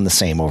start to sound the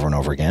same over and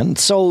over again.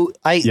 So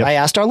I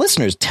asked our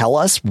listeners, tell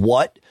us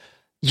what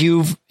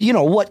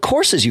what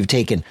courses you've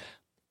taken.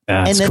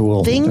 That's and the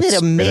cool. thing that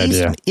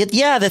amazed me,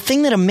 the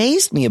thing that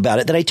amazed me about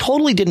it that I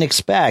totally didn't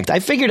expect, I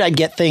figured I'd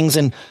get things,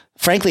 and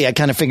frankly, I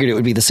kind of figured it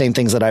would be the same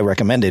things that I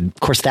recommended. Of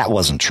course, that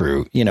wasn't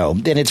true,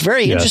 and it's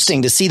very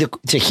interesting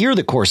to hear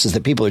the courses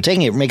that people are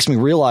taking. It makes me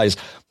realize,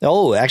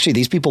 actually,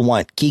 these people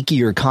want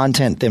geekier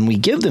content than we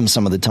give them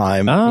some of the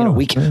time.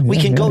 We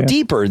can go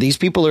deeper. These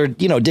people are,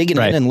 digging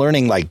in and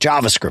learning like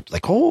JavaScript.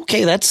 Like,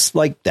 okay, that's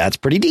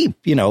pretty deep,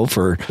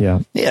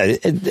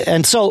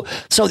 And so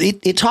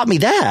it taught me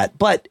that,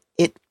 but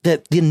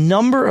the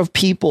number of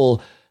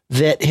people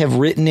that have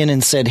written in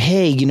and said,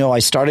 hey, I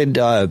started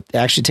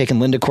actually taking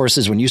Lynda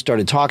courses when you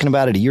started talking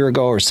about it a year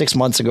ago or 6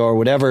 months ago or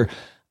whatever.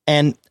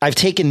 And I've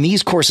taken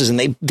these courses, and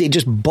they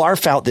just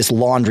barf out this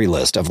laundry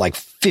list of like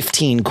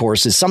 15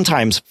 courses,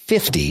 sometimes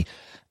 50.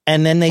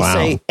 And then they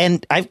say,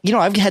 and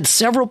I've had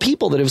several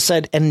people that have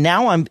said, and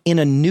now I'm in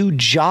a new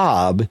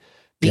job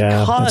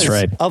because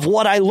of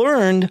what I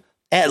learned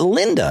at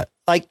Lynda.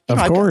 Like,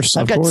 I've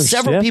got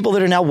several people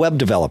that are now web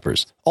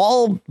developers,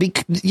 all,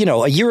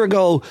 a year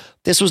ago,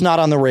 this was not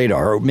on the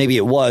radar, or maybe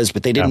it was,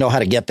 but they didn't know how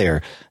to get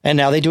there. And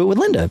now they do it with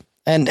Lynda.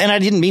 And I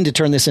didn't mean to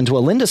turn this into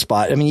a Lynda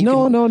spot. I mean,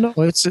 no.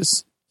 It's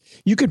just,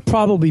 you could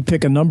probably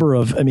pick a number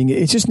of,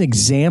 it's just an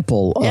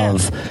example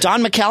of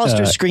Don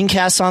McAllister's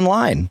Screencasts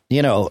Online,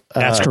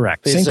 that's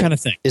correct. Same kind of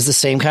thing. Is the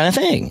same kind of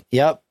thing.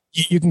 Yep.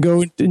 You can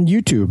go in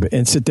YouTube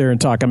and sit there and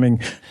talk.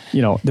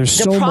 There's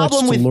so much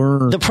to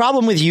learn. The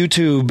problem with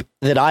YouTube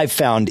that I've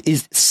found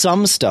is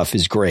some stuff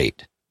is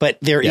great, but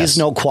there is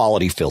no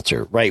quality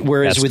filter, right?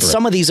 Whereas with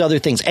some of these other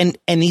things, and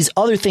these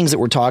other things that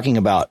we're talking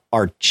about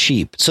are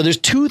cheap. So there's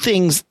two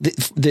things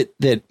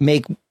that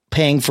make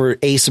paying for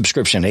a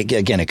subscription.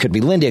 Again, it could be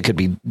Lynda, it could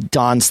be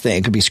Don's thing,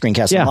 it could be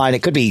Screencast Online,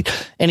 it could be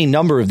any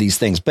number of these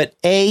things. But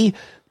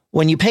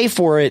when you pay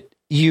for it,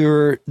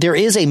 there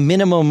is a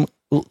minimum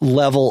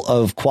level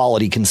of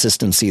quality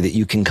consistency that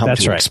you can come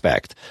to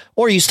expect,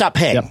 or you stop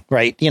paying,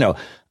 right?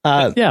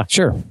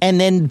 Sure. And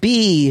then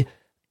B,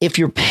 if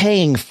you're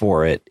paying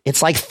for it,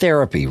 it's like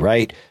therapy,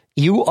 right?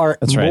 You are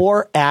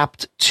more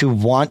apt to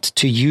want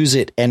to use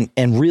it and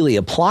really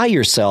apply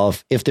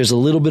yourself if there's a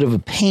little bit of a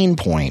pain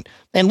point.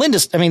 And Linda,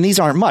 I mean, these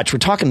aren't much. We're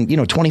talking,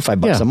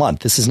 $25 a month.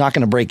 This is not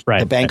going to break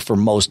the bank for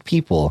most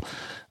people.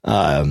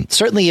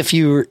 Certainly, if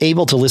you're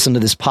able to listen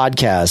to this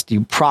podcast,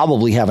 you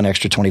probably have an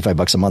extra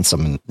 $25 a month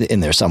in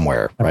there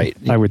somewhere, right?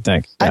 I would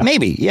think.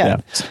 Maybe,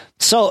 yeah.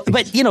 So,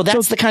 but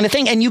that's the kind of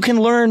thing. And you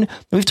can learn,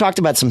 we've talked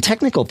about some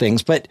technical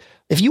things, but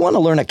if you want to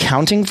learn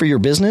accounting for your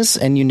business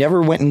and you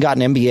never went and got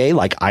an MBA,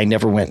 like I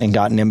never went and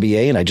got an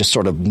MBA and I just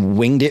sort of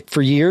winged it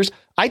for years.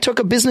 I took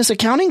a business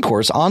accounting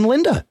course on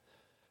Linda.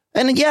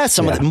 And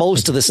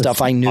most of the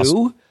stuff I knew,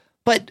 awesome.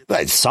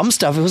 But some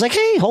stuff, it was like,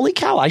 hey, holy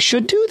cow, I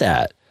should do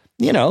that,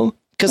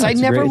 because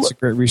it's a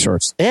great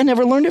resource. I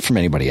never learned it from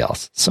anybody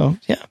else. So,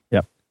 yeah.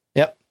 Yep.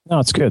 No,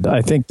 it's good.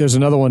 I think there's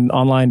another one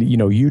online,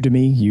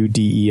 Udemy,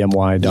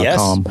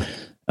 udemy.com.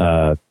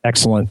 Yes.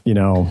 Excellent. They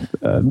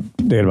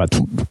got about,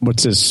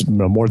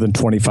 more than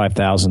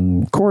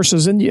 25,000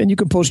 courses. And you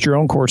can post your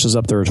own courses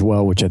up there as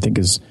well, which I think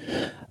is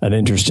an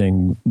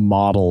interesting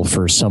model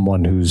for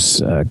someone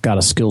who's got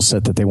a skill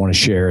set that they want to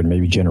share and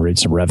maybe generate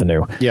some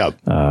revenue. Yeah.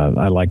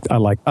 I like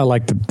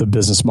the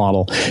business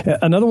model.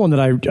 Another one that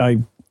I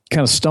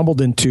kind of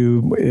stumbled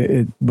into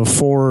it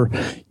before,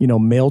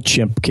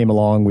 MailChimp came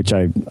along, which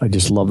I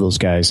just love those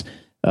guys.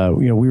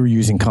 We were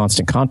using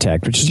Constant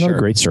Contact, which is another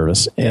great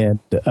service. Yeah.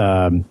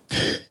 And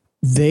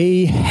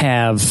they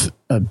have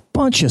a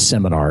bunch of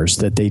seminars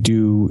that they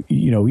do,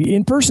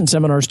 in-person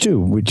seminars too,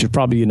 which are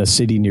probably in a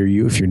city near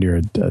you if you're near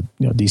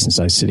a decent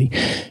sized city,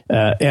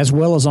 as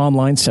well as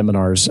online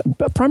seminars,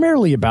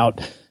 primarily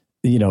about,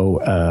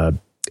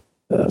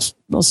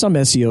 some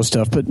SEO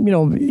stuff, but,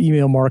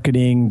 email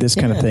marketing, this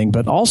kind of thing,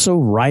 but also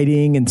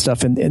writing and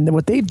stuff. And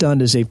what they've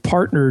done is they've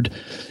partnered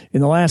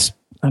in the last,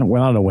 I don't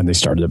know when they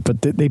started it,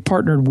 but they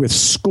partnered with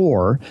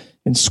SCORE,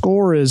 and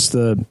SCORE is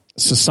the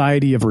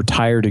Society of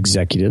Retired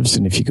Executives.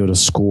 And if you go to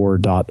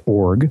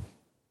score.org,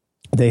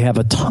 they have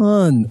a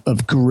ton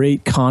of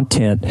great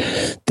content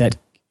that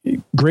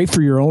great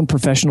for your own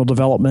professional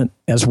development,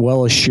 as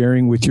well as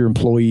sharing with your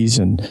employees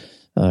and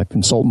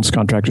consultants,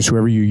 contractors,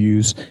 whoever you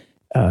use.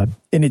 And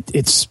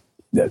it's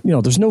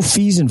there's no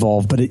fees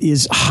involved, but it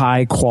is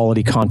high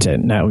quality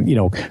content. Now,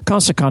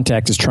 Constant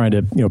Contact is trying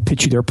to,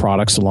 pitch you their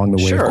products along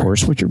the way, of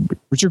course, which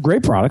are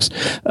great products.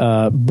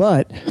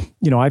 But,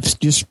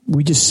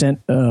 we just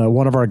sent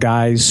one of our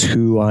guys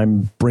who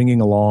I'm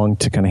bringing along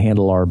to kind of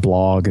handle our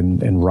blog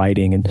and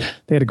writing. And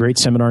they had a great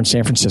seminar in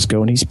San Francisco,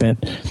 and he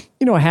spent,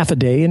 a half a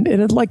day.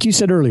 And like you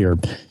said earlier,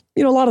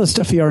 a lot of the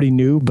stuff he already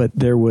knew, but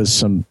there was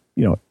some,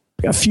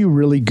 a few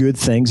really good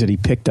things that he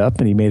picked up,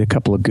 and he made a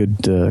couple of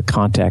good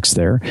contacts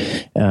there.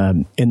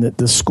 And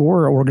the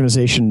SCORE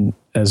organization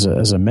as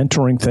a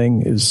mentoring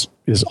thing is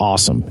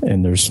awesome.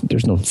 And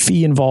there's no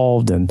fee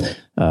involved, and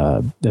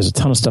there's a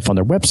ton of stuff on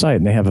their website,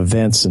 and they have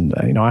events. And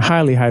I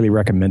highly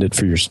recommend it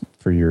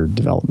for your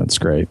development. It's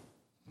great.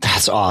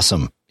 That's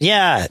awesome.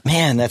 Yeah,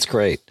 man, that's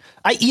great.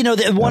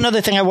 One other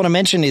thing I want to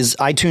mention is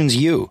iTunes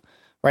U,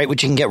 right,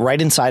 which you can get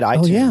right inside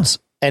iTunes,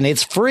 and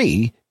it's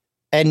free.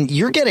 And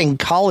you're getting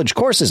college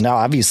courses now.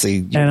 Obviously,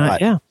 you're not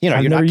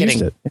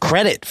getting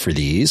credit for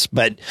these,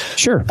 but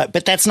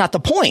but that's not the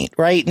point,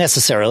 right?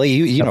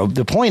 Necessarily,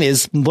 the point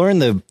is learn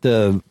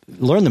the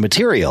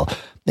material,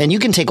 and you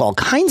can take all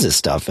kinds of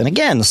stuff. And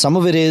again, some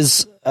of it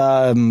is,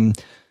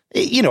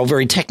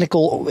 very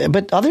technical,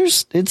 but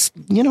others, it's,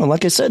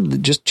 like I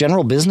said, just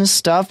general business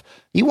stuff.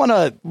 You want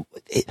to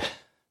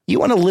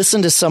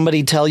listen to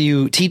somebody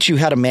teach you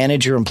how to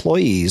manage your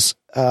employees.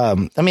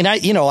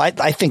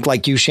 I think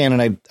like you,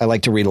 Shannon, I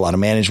like to read a lot of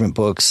management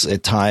books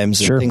at times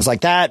and things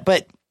like that.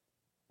 But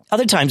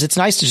other times it's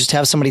nice to just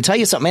have somebody tell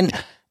you something.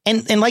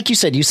 And like you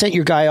said, you sent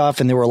your guy off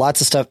and there were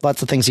lots of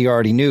things he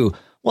already knew.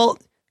 Well,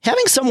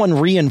 having someone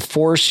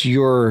reinforce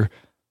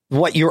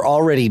what you're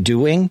already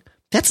doing,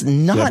 that's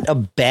not a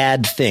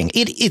bad thing.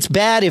 It's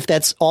bad if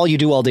that's all you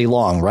do all day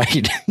long,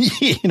 right?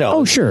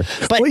 Oh, sure.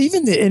 But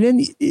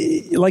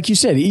like you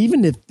said,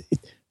 even if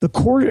the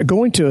core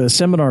going to a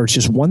seminar is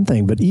just one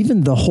thing, but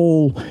even the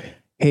whole,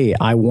 hey,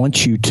 I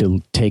want you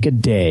to take a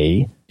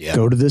day,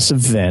 go to this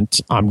event.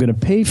 I'm going to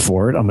pay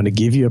for it. I'm going to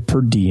give you a per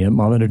diem.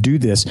 I'm going to do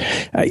this.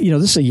 This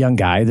is a young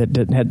guy that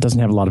doesn't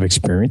have a lot of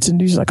experience, and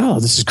he's like,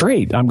 oh, this is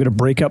great. I'm going to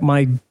break up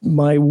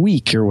my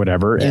week or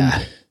whatever.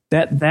 Yeah.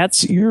 And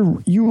that's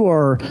you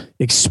are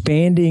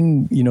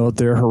expanding,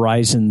 their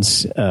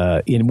horizons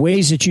in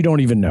ways that you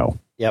don't even know.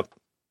 Yep.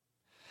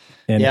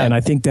 And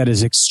I think that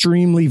is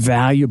extremely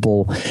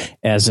valuable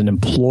as an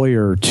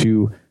employer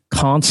to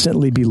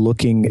constantly be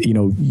looking,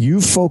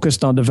 you've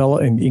focused on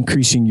developing,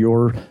 increasing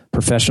your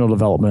professional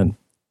development,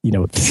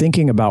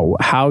 thinking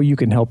about how you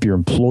can help your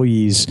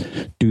employees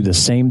do the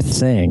same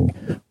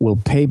thing will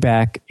pay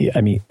back,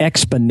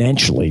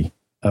 exponentially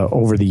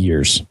over the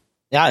years.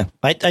 Yeah,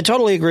 I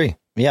totally agree.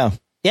 Yeah.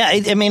 Yeah,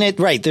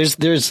 right.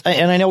 There's,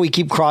 and I know we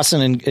keep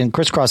crossing and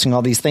crisscrossing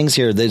all these things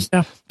here. There's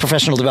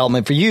professional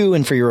development for you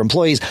and for your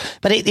employees,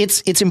 but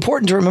it's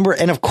important to remember.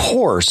 And of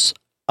course,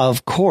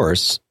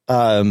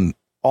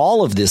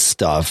 all of this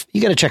stuff,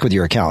 you got to check with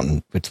your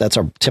accountant, which that's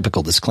our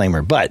typical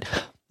disclaimer. But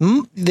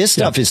this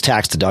stuff is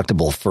tax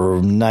deductible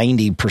for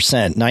 90%,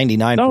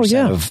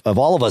 99% of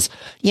all of us.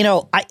 You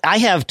know, I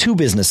have two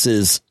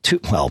businesses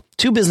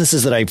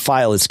that I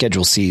file as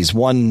Schedule C's.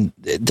 One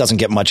doesn't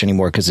get much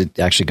anymore because it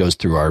actually goes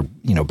through our,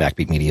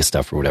 Backbeat Media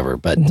stuff or whatever.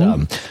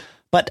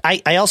 But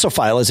I also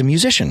file as a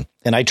musician,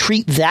 and I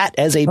treat that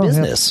as a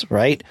business,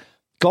 right?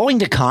 Going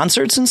to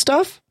concerts and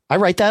stuff, I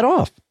write that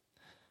off.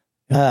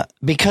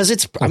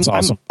 Because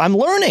awesome. I'm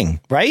learning,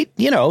 right?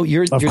 You're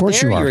you're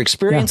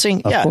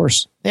experiencing. Of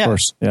course. Yeah.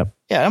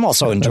 Yeah. I'm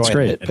also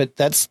enjoying it, but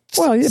that's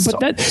what?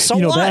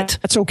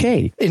 That's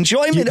okay.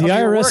 Enjoyment the of your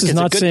IRS work is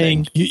not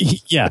saying, you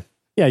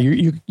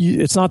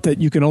it's not that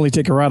you can only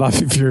take a write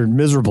off if you're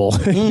miserable.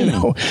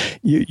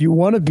 You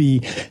want to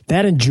be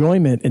that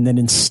enjoyment and then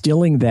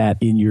instilling that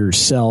in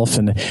yourself.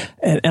 And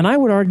I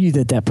would argue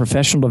that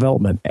professional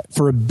development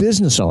for a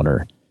business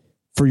owner,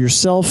 for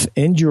yourself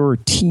and your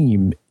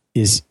team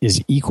is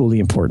equally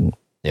important.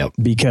 Yep.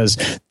 Because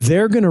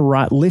they're going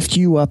to lift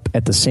you up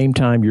at the same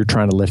time you're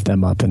trying to lift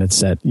them up. And it's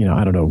that,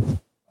 I don't know,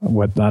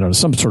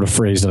 some sort of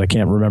phrase that I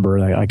can't remember.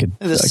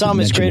 The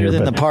sum is greater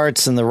than the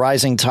parts, and the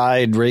rising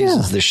tide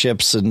raises the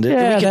ships. And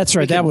that's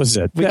right. That was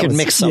it. We could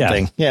mix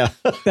something. Yeah.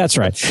 That's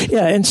right.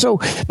 Yeah. And so,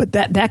 but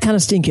that kind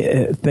of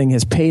thing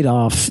has paid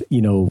off,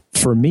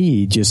 for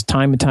me, just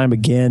time and time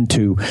again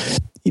to,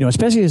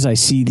 especially as I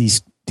see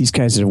these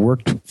guys that have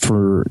worked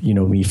for,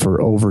 me for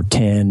over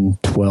 10,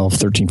 12,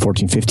 13,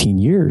 14, 15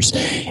 years.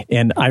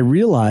 And I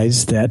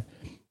realize that,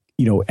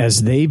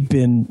 as they've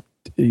been,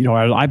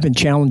 I've been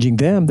challenging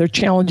them, they're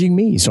challenging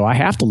me. So I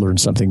have to learn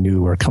something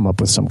new or come up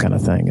with some kind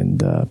of thing.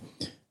 And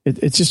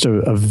it's just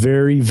a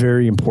very,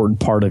 very important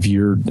part of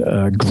your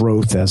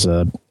growth as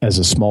a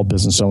small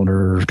business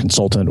owner or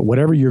consultant.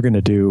 Whatever you're going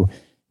to do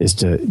is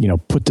to,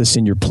 put this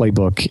in your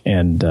playbook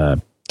and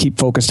keep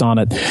focused on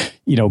it.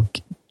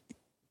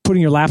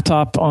 Putting your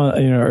laptop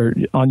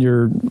on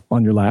your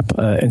lap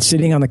and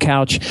sitting on the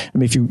couch. I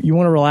mean, if you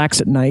want to relax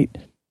at night,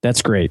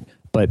 that's great.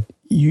 But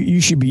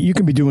you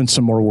can be doing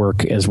some more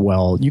work as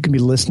well. You can be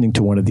listening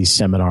to one of these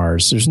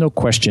seminars. There's no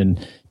question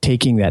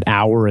taking that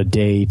hour a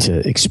day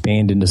to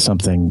expand into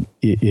something.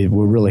 It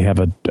will really have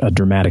a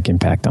dramatic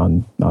impact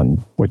on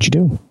what you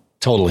do.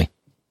 Totally.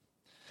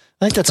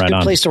 I think that's a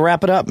good place to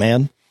wrap it up,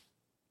 man.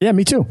 Yeah,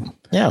 me too.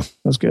 Yeah, that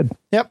was good.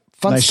 Yep.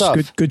 Fun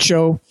stuff. Good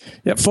show.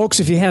 Yeah, folks,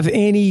 if you have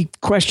any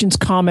questions,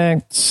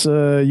 comments,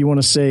 you want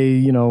to say,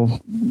 you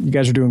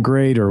guys are doing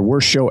great or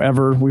worst show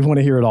ever, we want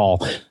to hear it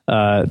all.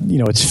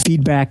 It's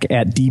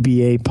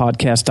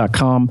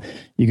feedback@dbapodcast.com.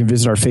 You can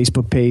visit our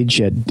Facebook page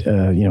at,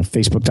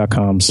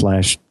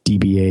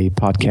 facebook.com/DBA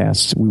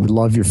podcast. We would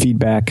love your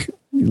feedback.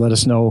 Let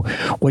us know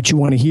what you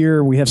want to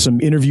hear. We have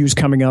some interviews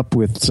coming up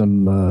with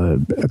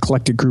some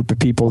eclectic group of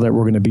people that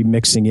we're going to be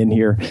mixing in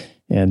here.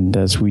 And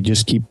as we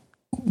just keep,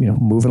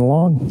 moving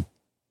along.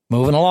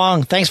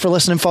 Thanks for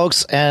listening,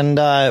 folks. And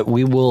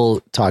we will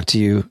talk to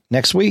you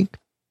next week.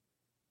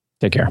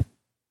 Take care.